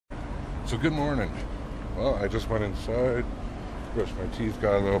So good morning. Well, I just went inside, brushed my teeth,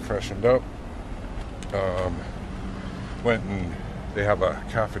 got a little freshened up. Went and they have a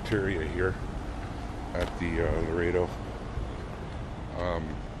cafeteria here at the Laredo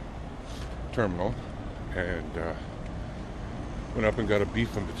terminal, and went up and got a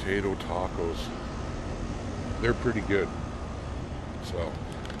beef and potato tacos. They're pretty good. So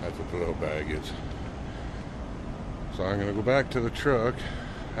that's what the little bag is. So I'm gonna go back to the truck,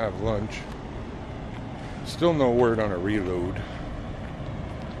 have lunch. Still no word on a reload.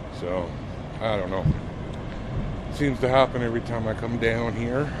 So I don't know. Seems to happen every time I come down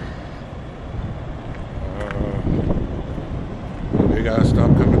here. They gotta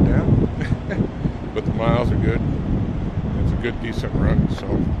stop coming down. But the miles are good. It's a good, decent run, so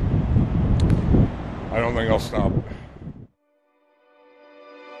I don't think I'll stop.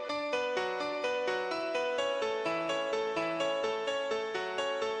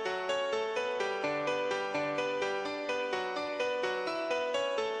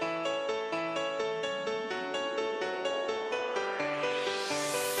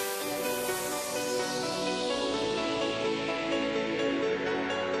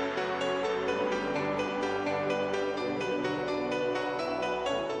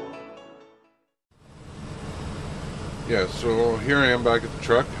 Yeah, so here I am back at the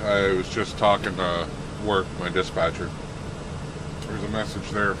truck. I was just talking to work, my dispatcher. There's a message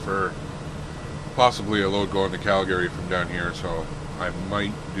there for possibly a load going to Calgary from down here, so I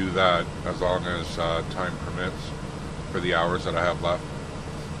might do that as long as time permits for the hours that I have left.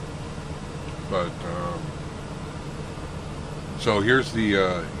 But so here's these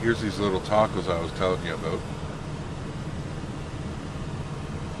little tacos I was telling you about.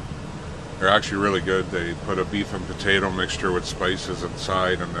 They're actually really good. They put a beef and potato mixture with spices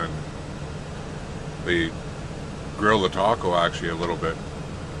inside, and then they grill the taco actually a little bit.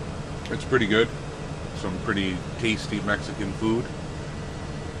 It's pretty good. Some pretty tasty Mexican food.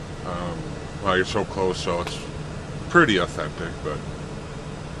 Well, you're so close, so it's pretty authentic, but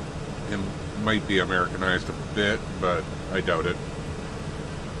it might be Americanized a bit, but I doubt it.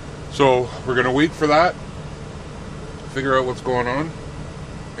 So we're gonna wait for that, figure out what's going on.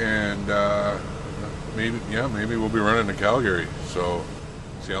 And maybe we'll be running to Calgary, so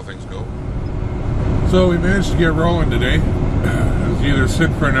see how things go. So we managed to get rolling today. It was either sit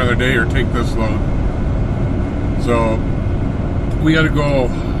for another day or take this load. So we got to go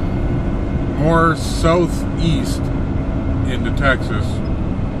more southeast into Texas.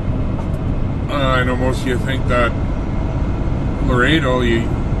 I know most of you think that Laredo, it's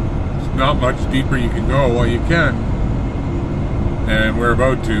not much deeper you can go. Well, you can. And we're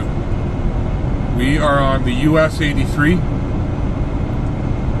about to. We are on the US 83.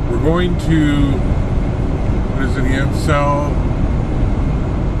 We're going to, what is it again?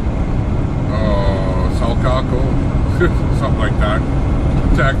 Salcaco, something like that,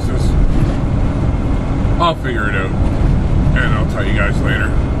 Texas. I'll figure it out, and I'll tell you guys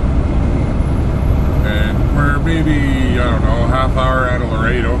later. And we're maybe, I don't know, half hour out of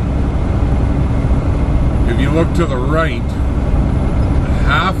Laredo. If you look to the right,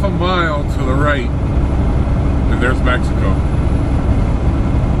 half a mile to the right, and there's Mexico.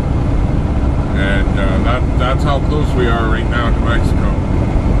 And that's how close we are right now to Mexico.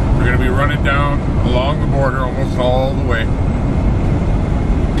 We're going to be running down along the border almost all the way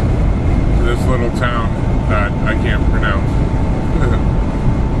to this little town that I can't pronounce.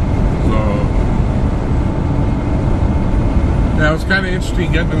 So, yeah, it was kind of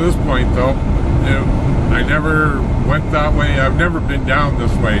interesting getting to this point, though. I never went that way. I've never been down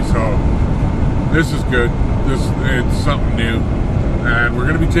this way, so this is good. It's something new. And we're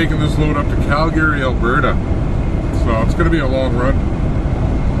going to be taking this load up to Calgary, Alberta. So it's going to be a long run.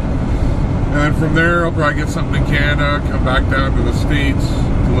 And then from there, I'll probably get something in Canada, come back down to the States,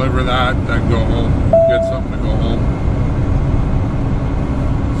 deliver that, then go home, get something to go home.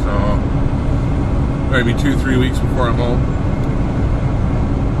 So maybe 2-3 weeks before I'm home.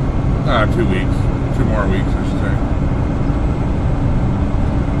 2 weeks. 2 more weeks, I should say.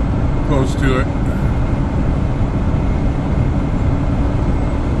 Close to it.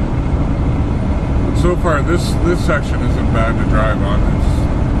 So far, this section isn't bad to drive on.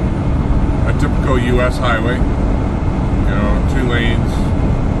 It's a typical U.S. highway. You know, 2 lanes.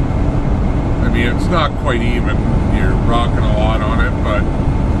 I mean, it's not quite even. You're rocking a lot on it, but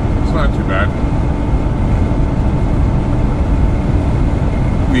it's not too bad.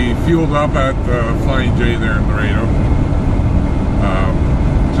 We fueled up at the Flying J there in Laredo,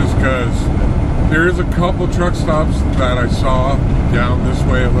 just because there is a couple truck stops that I saw down this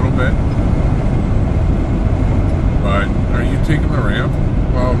way a little bit. But are you taking the ramp?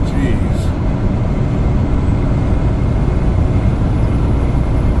 Oh, geez.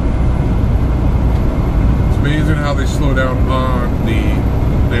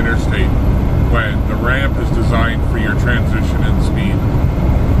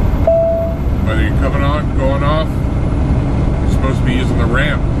 coming on, going off, you're supposed to be using the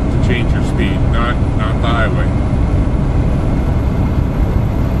ramp to change your speed, not the highway.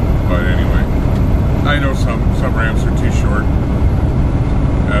 But anyway, I know some ramps are too short,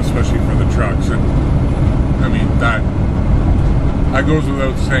 especially for the trucks, and I mean that goes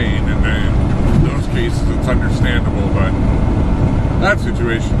without saying. And in those cases, it's understandable. But that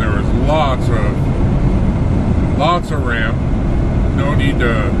situation, there was lots of ramp. No need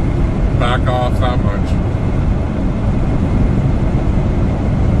to back off that much.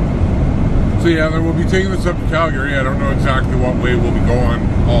 So yeah, then we'll be taking this up to Calgary. I don't know exactly what way we'll be going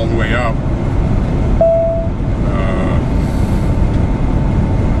all the way up.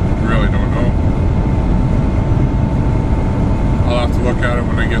 Really don't know. I'll have to look at it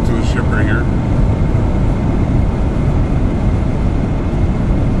when I get to the shipper here.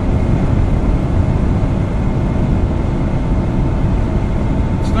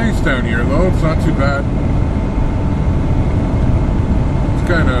 It's nice down here though, it's not too bad. It's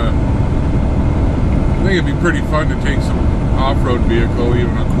kind of, I think it'd be pretty fun to take some off-road vehicle,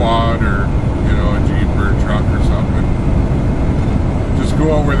 even a quad or, you know, a Jeep or a truck or something. Just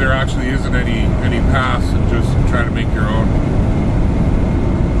go out where there actually isn't any paths and just try to make your own.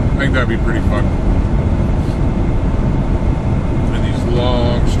 I think that'd be pretty fun. And these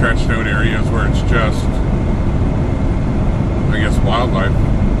long, stretched out areas where it's just, I guess, wildlife.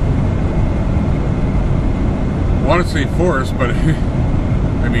 I want to say forest, but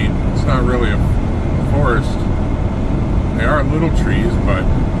I mean, it's not really a forest. They are little trees, but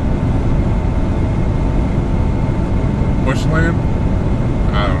bushland?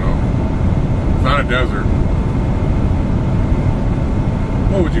 I don't know. It's not a desert.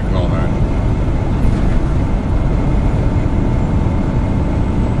 What would you call that?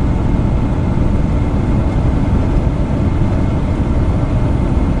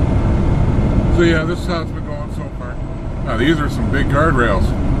 So yeah, this is how it's been going so far. Now these are some big guardrails.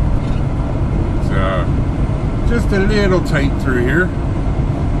 It's just a little tight through here.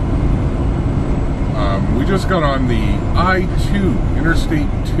 We just got on the I-2, Interstate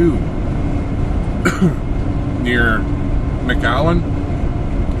 2, near McAllen,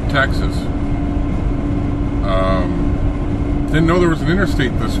 Texas. Didn't know there was an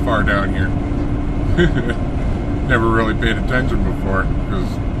interstate this far down here. Never really paid attention before, because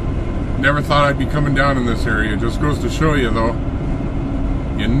never thought I'd be coming down in this area. It just goes to show you, though,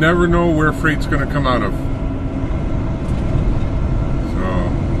 you never know where freight's going to come out of.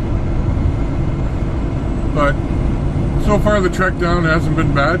 But so far the trek down hasn't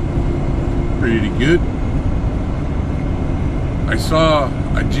been bad. Pretty good. I saw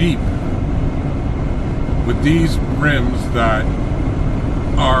a Jeep with these rims that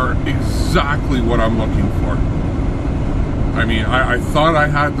are exactly what I'm looking for. I mean, I thought I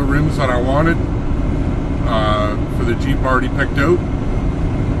had the rims that I wanted for the Jeep already picked out.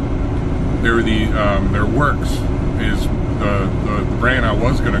 They were their Works is the brand I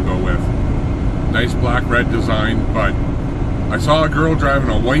was going to go with. Nice black red design, but I saw a girl driving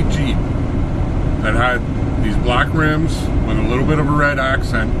a white Jeep that had these black rims with a little bit of a red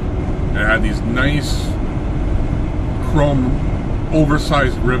accent, and it had these nice chrome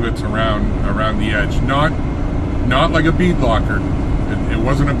oversized rivets around the edge. Not like a bead locker. It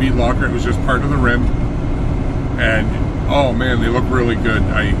wasn't a bead locker, it was just part of the rim. And oh man, they look really good.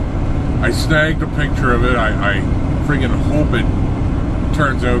 I snagged a picture of it. I friggin' hope it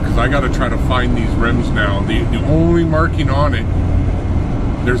turns out, because I got to try to find these rims now. The only marking on it,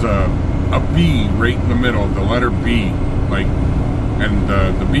 there's a B right in the middle, the letter B, like, and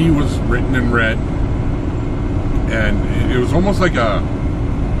the B was written in red, and it was almost like the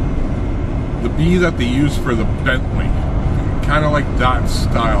B that they use for the Bentley, kind of like that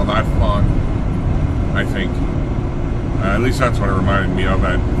style, that font, I think. At least that's what it reminded me of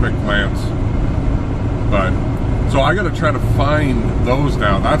at quick glance. But so I got to try to find those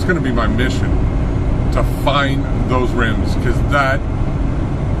now. That's going to be my mission, to find those rims, because that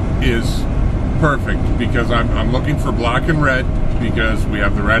is perfect. Because I'm looking for black and red, because we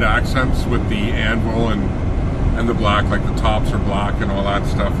have the red accents with the anvil and the black, like the tops are black and all that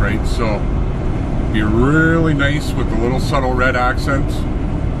stuff, right? So it'd be really nice with the little subtle red accents.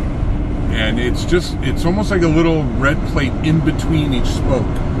 And it's almost like a little red plate in between each spoke.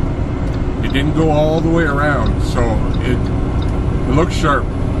 It didn't go all the way around, so it looks sharp.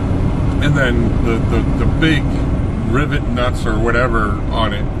 And then the big rivet nuts or whatever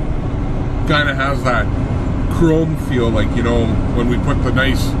on it kind of has that chrome feel, like, you know, when we put the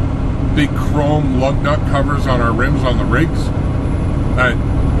nice big chrome lug nut covers on our rims on the rigs.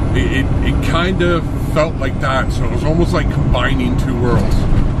 It kind of felt like that, so it was almost like combining two worlds.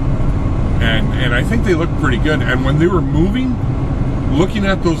 and I think they look pretty good. And when they were moving, looking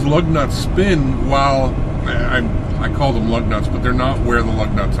at those lug nuts spin while I call them lug nuts, but they're not where the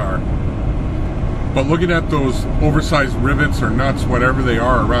lug nuts are. But looking at those oversized rivets or nuts, whatever they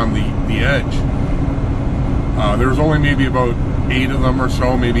are, around the edge, there was only maybe about 8 of them or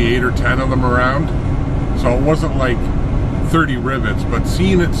so, maybe 8 or 10 of them around. So it wasn't like 30 rivets, but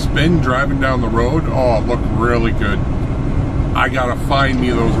seeing it spin driving down the road, oh, it looked really good. I gotta find me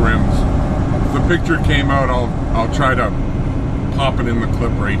those rims. If the picture came out, I'll try to pop it in the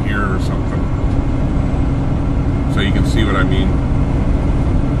clip right here or something, so you can see what I mean.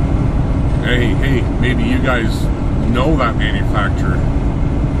 Hey, maybe you guys know that manufacturer.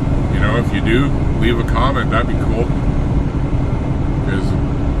 You know, if you do, leave a comment. That'd be cool. Because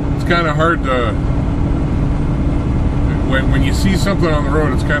it's kind of hard to, when you see something on the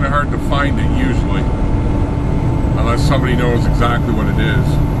road, it's kind of hard to find it usually, unless somebody knows exactly what it is.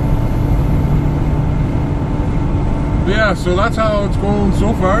 But yeah, so that's how it's going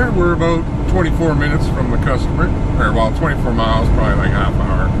so far. We're about 24 minutes from the customer, or well, 24 miles, probably like half an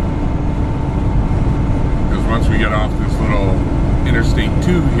hour. Because once we get off this little Interstate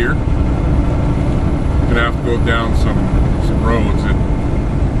 2 here, we're gonna have to go down some roads. And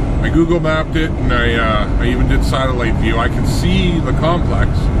I Google mapped it, and I even did satellite view. I can see the complex.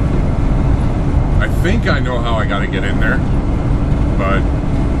 I think I know how I got to get in there, but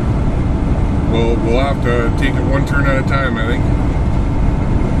we'll have to take it one turn at a time, I think.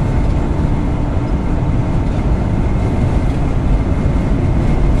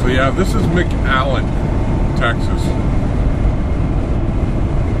 So yeah, this is McAllen, Texas.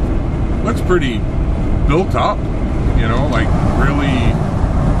 Looks pretty built up, you know, like really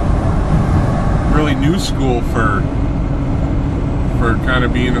new school for kind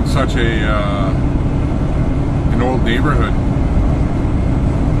of being in such an old neighborhood.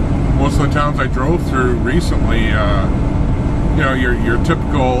 Most of the towns I drove through recently, you know, your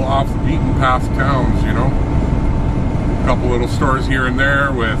typical off the beaten path towns, you know. A couple little stores here and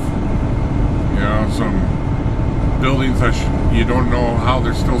there with, you know, some buildings that you don't know how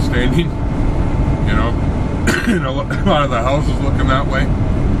they're still standing, you know. And a lot of the houses looking that way.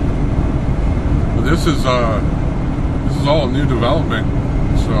 But this is all new development,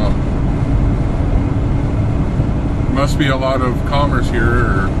 so must be a lot of commerce here,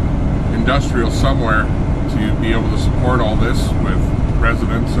 or industrial somewhere, to be able to support all this with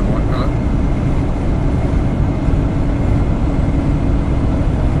residents and whatnot.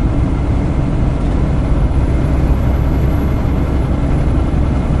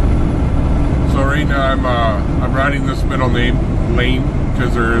 So right now I'm riding this middle lane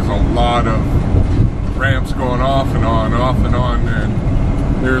because there is a lot of ramps going off and on,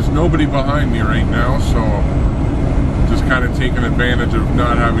 and there's nobody behind me right now, so just kind of taking advantage of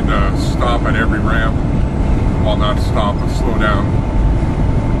not having to stop at every ramp. Well, not stop, but slow down.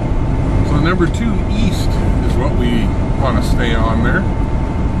 So number 2 east is what we want to stay on there.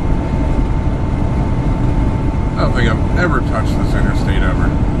 I don't think I've ever touched this interstate ever.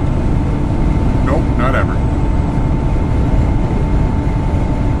 Nope, not ever.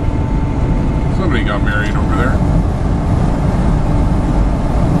 Somebody got married over there.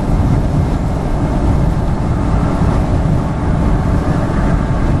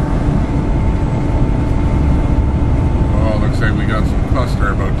 Oh, looks like we got some cluster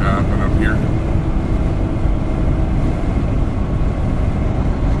about to happen up here.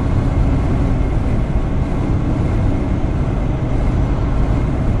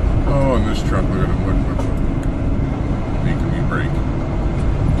 Oh, and this truck, look at it, look, making me brake.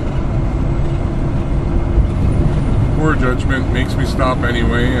 Poor judgment, makes me stop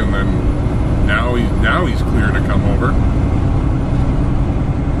anyway, and then now he's clear to come over.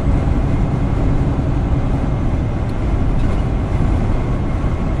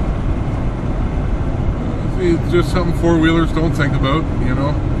 See, it's just something four-wheelers don't think about, you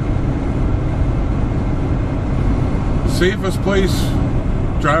know. The safest place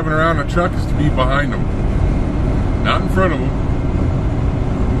driving around a truck is to be behind them, not in front of them,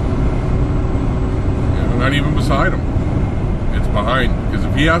 you know, not even beside them. It's behind, because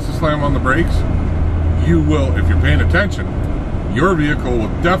if he has to slam on the brakes, you will, if you're paying attention, your vehicle will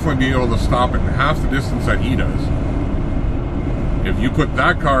definitely be able to stop it in half the distance that he does. If you put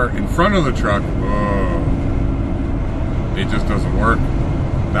that car in front of the truck, oh, it just doesn't work.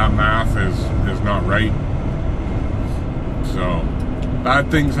 That math is not right. So bad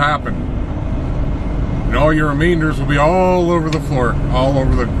things happen, and all your remainders will be all over the floor, all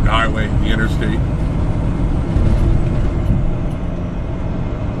over the highway, the interstate.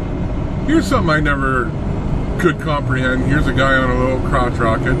 Here's something I never could comprehend. Here's a guy on a little crotch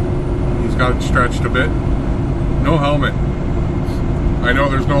rocket. He's got it stretched a bit. No helmet. I know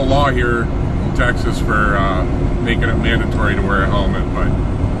there's no law here in Texas for making it mandatory to wear a helmet, but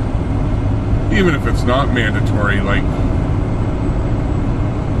even if it's not mandatory, like,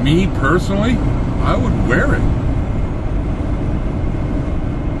 me personally, I would wear it.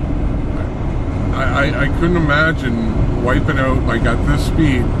 I couldn't imagine wiping out, like, at this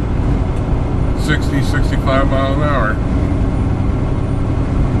speed, 60, 65 miles an hour.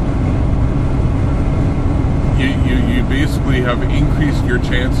 You basically have increased your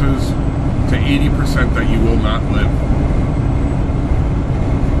chances to 80% that you will not live.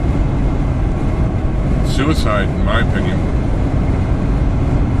 Suicide, in my opinion.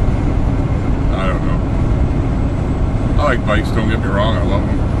 I don't know. I like bikes, don't get me wrong, I love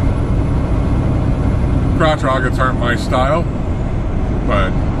them. Crotch rockets aren't my style,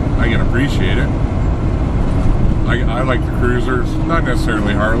 but I can appreciate it. I like the cruisers, not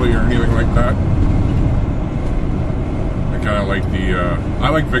necessarily Harley or anything like that. I kind of like the, I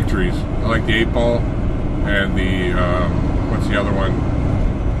like Victories. I like the 8-ball and the, what's the other one?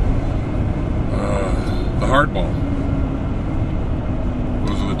 The hardball.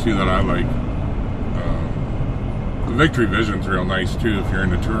 Those are the two that I like. The Victory Vision's real nice too if you're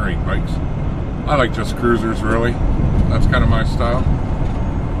into touring bikes. I like just cruisers, really. That's kind of my style.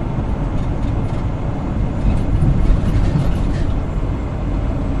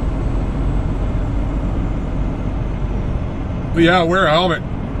 But yeah, wear a helmet.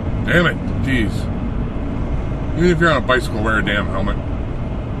 Damn it. Jeez. Even if you're on a bicycle, wear a damn helmet.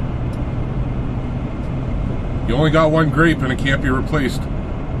 You only got one grape and it can't be replaced.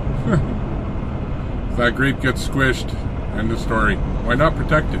 If that grape gets squished, end of story. Why not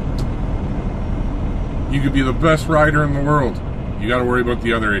protect it? You could be the best rider in the world. You got to worry about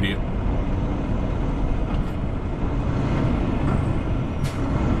the other idiot.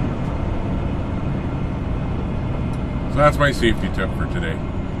 So that's my safety tip for today.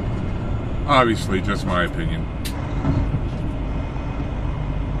 Obviously, just my opinion.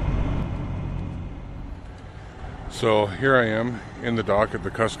 So here I am in the dock at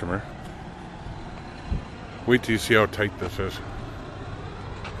the customer. Wait till you see how tight this is.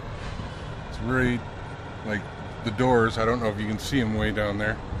 It's very, like, the doors, I don't know if you can see them way down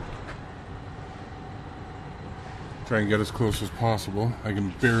there. Try and get as close as possible. I can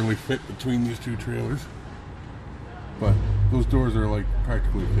barely fit between these two trailers. But those doors are like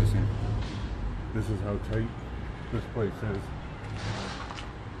practically kissing. This is how tight this place is.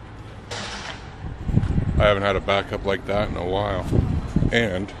 I haven't had a backup like that in a while.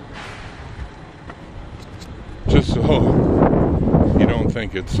 And just so you don't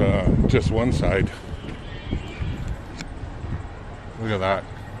think it's just one side. Look at that.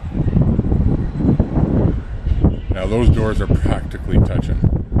 Now those doors are practically touching.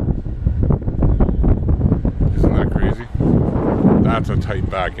 Isn't that crazy? That's a tight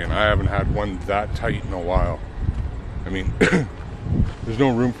back end. I haven't had one that tight in a while. I mean, there's no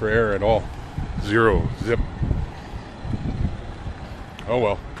room for air at all. Zero. Zip. Oh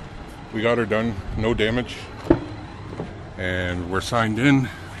well. We got her done. No damage. And we're signed in.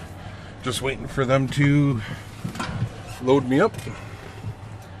 Just waiting for them to load me up.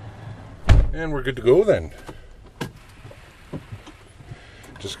 And we're good to go then.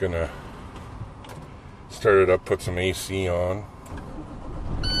 Just gonna start it up, put some AC on.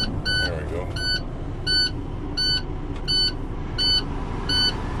 There we go.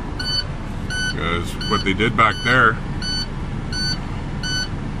 Because what they did back there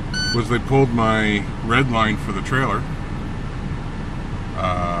was they pulled my red line for the trailer.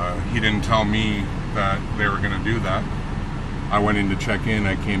 He didn't tell me that they were going to do that. I went in to check in,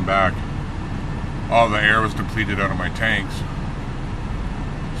 I came back. All the air was depleted out of my tanks.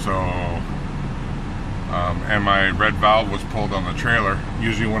 So, and my red valve was pulled on the trailer.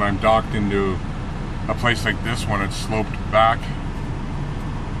 Usually when I'm docked into a place like this one, it's sloped back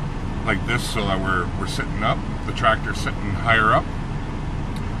like this so that we're sitting up, the tractor's sitting higher up.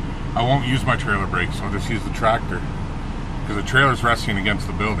 I won't use my trailer brakes, I'll just use the tractor because the trailer's resting against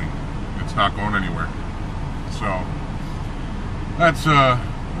the building. It's not going anywhere. So that's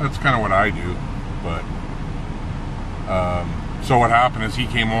kind of what I do. But so what happened is he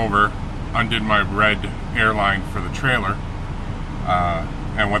came over, undid my red airline for the trailer,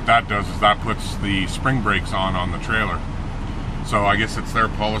 and what that does is that puts the spring brakes on the trailer. So I guess it's their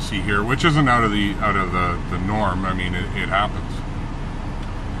policy here, which isn't out of the norm. I mean, it happens.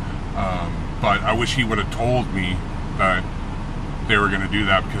 But I wish he would have told me that they were going to do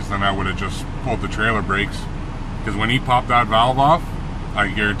that, because then I would have just pulled the trailer brakes. Because when he popped that valve off, I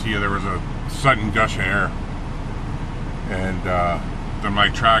guarantee you there was a sudden gush of air. And then my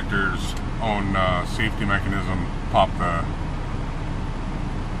tractor's own safety mechanism popped my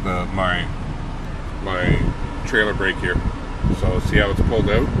trailer brake here. So see how it's pulled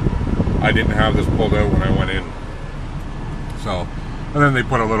out? I didn't have this pulled out when I went in. So, and then they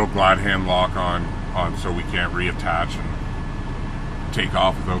put a little glad hand lock on so we can't reattach and take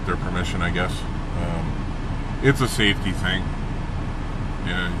off without their permission, I guess. It's a safety thing.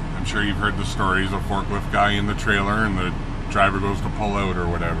 Yeah, I'm sure you've heard the stories of forklift guy in the trailer and the driver goes to pull out or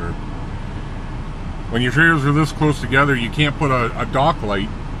whatever. When your trailers are this close together, you can't put a dock light.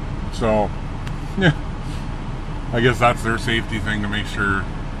 So, yeah, I guess that's their safety thing to make sure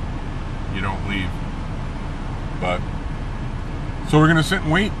you don't leave. But, so we're going to sit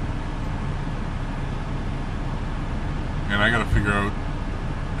and wait. And I got to figure out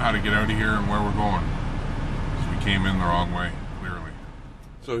how to get out of here and where we're going. Because we came in the wrong way, clearly.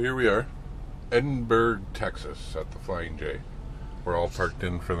 So here we are, Edinburgh, Texas, at the Flying J. We're all parked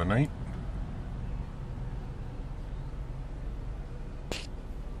in for the night.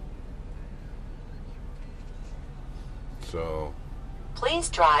 So, please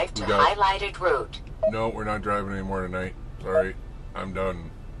drive to highlighted route. No, we're not driving anymore tonight. Sorry, I'm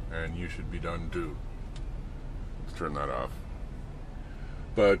done, and you should be done too. Let's turn that off.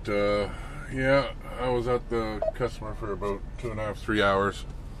 But yeah, I was at the customer for about 2.5, 3 hours,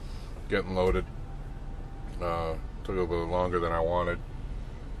 getting loaded. Took a little bit longer than I wanted.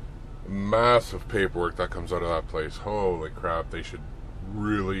 Massive paperwork that comes out of that place. Holy crap! They should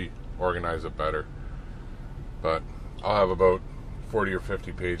really organize it better. But I'll have about 40 or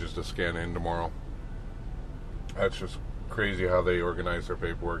 50 pages to scan in tomorrow. That's just crazy how they organize their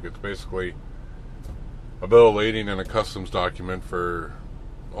paperwork. It's basically a bill of lading and a customs document for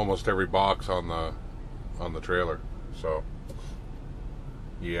almost every box on the trailer. So,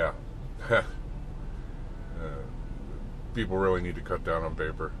 yeah. People really need to cut down on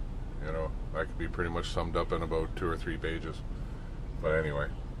paper. You know, that could be pretty much summed up in about 2 or 3 pages. But anyway,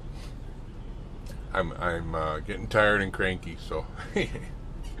 I'm getting tired and cranky, so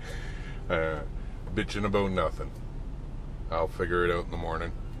bitching about nothing. I'll figure it out in the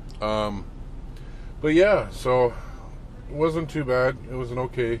morning. But yeah, so it wasn't too bad. It was an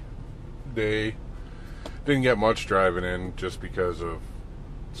okay day. Didn't get much driving in just because of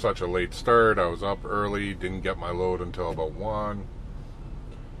such a late start. I was up early, didn't get my load until about 1.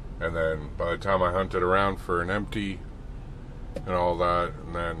 And then by the time I hunted around for an empty and all that,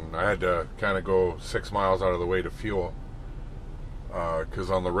 and then I had to kind of go 6 miles out of the way to fuel,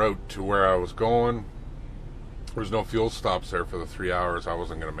 because on the route to where I was going, there was no fuel stops there for the 3 hours. I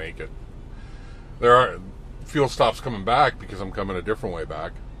wasn't going to make it. There are fuel stops coming back because I'm coming a different way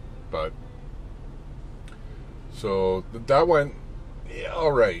back, but so that went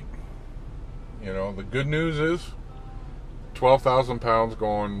all right. You know, the good news is 12,000 pounds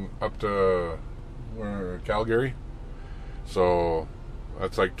going up to Calgary. So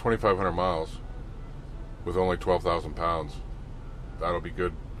that's like 2,500 miles with only 12,000 pounds. That'll be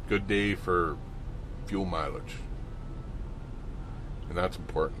good day for fuel mileage. And that's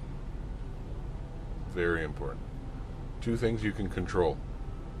important. Very important. 2 things you can control.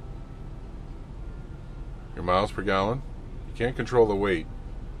 Your miles per gallon. You can't control the weight,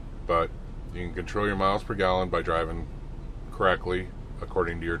 but you can control your miles per gallon by driving correctly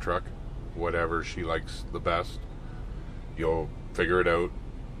according to your truck, whatever she likes the best. You'll figure it out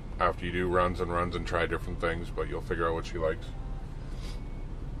after you do runs and try different things, but you'll figure out what she likes.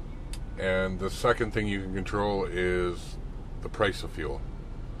 And the second thing you can control is the price of fuel.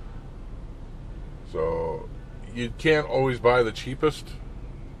 So you can't always buy the cheapest,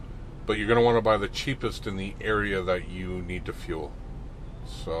 but you're going to want to buy the cheapest in the area that you need to fuel.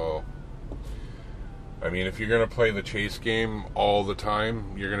 So, I mean, if you're going to play the chase game all the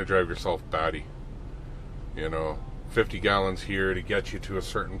time, you're going to drive yourself batty. You know, 50 gallons here to get you to a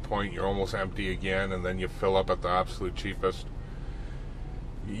certain point, you're almost empty again, and then you fill up at the absolute cheapest.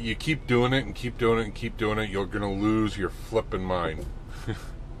 You keep doing it and keep doing it and keep doing it, you're going to lose your flipping mind.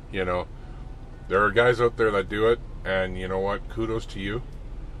 You know, there are guys out there that do it, and you know what, kudos to you.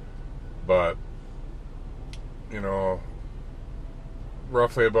 But, you know,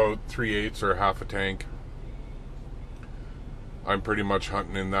 roughly about 3/8 or half a tank, I'm pretty much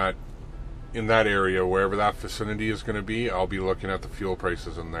hunting in that area, wherever that vicinity is going to be. I'll be looking at the fuel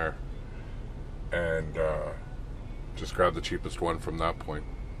prices in there and just grab the cheapest one from that point.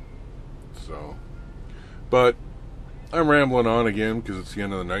 So, but I'm rambling on again because it's the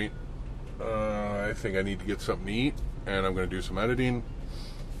end of the night. I think I need to get something to eat, and I'm going to do some editing.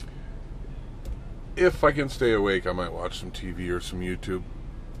 If I can stay awake, I might watch some TV or some YouTube.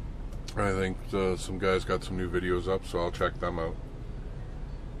 I think some guys got some new videos up, so I'll check them out.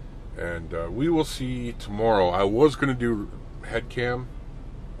 And we will see tomorrow. I was going to do head cam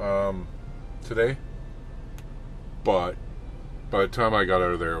today, but by the time I got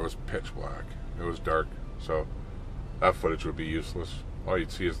out of there, it was pitch black. It was dark, so that footage would be useless. All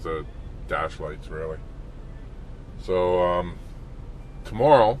you'd see is the dash lights, really. So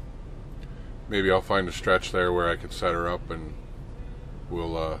tomorrow, maybe I'll find a stretch there where I can set her up, and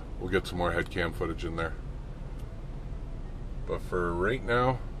we'll get some more head cam footage in there. But for right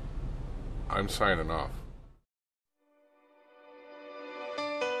now, I'm signing off.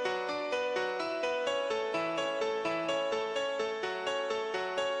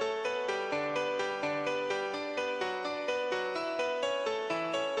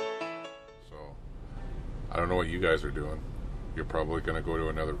 So, I don't know what you guys are doing. You're probably going to go to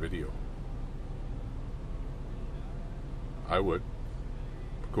another video. I would.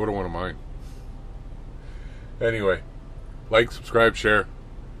 Go to one of mine. Anyway, like, subscribe, share,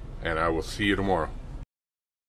 and I will see you tomorrow.